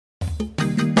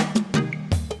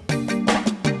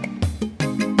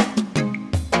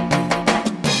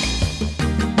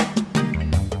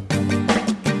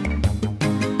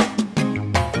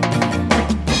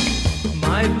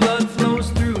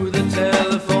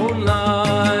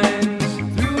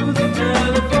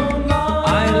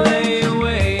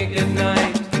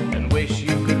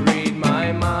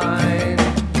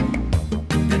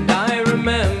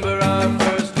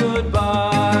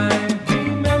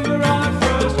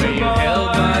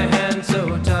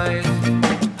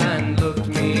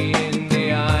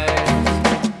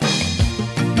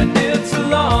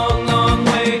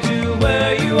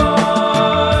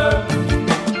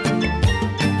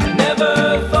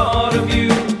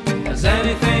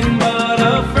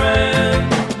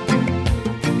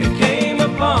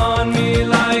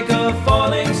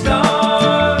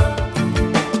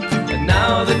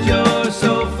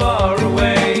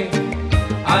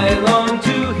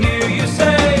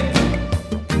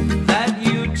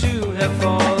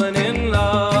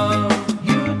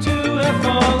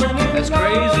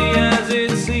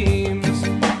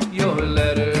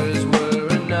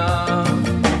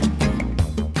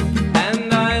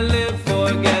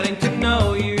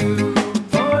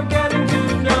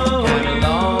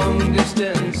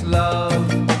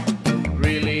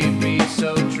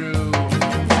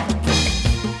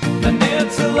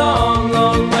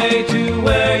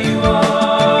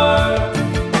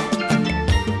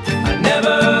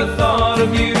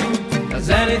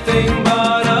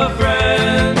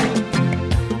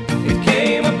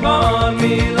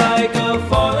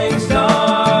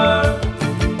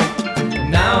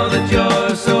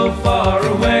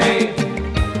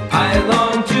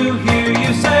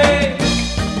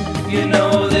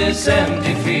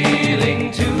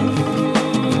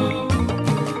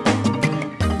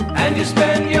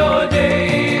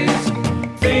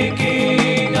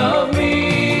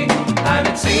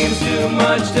seems too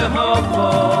much to hope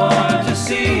for to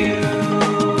see you.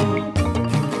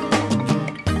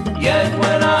 Yet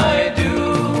when I do,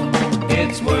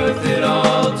 it's worth it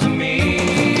all to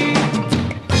me.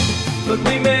 But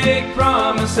we make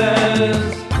promises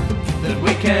that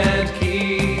we can't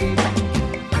keep.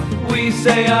 We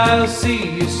say I'll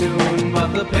see you soon, but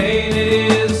the pain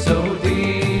is so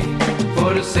deep.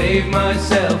 For to save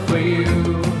myself for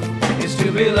you is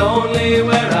to be lonely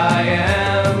where I am.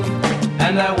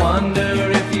 And I wonder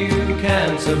if you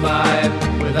can survive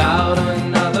without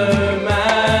another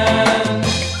man.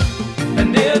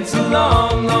 And it's a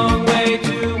long, long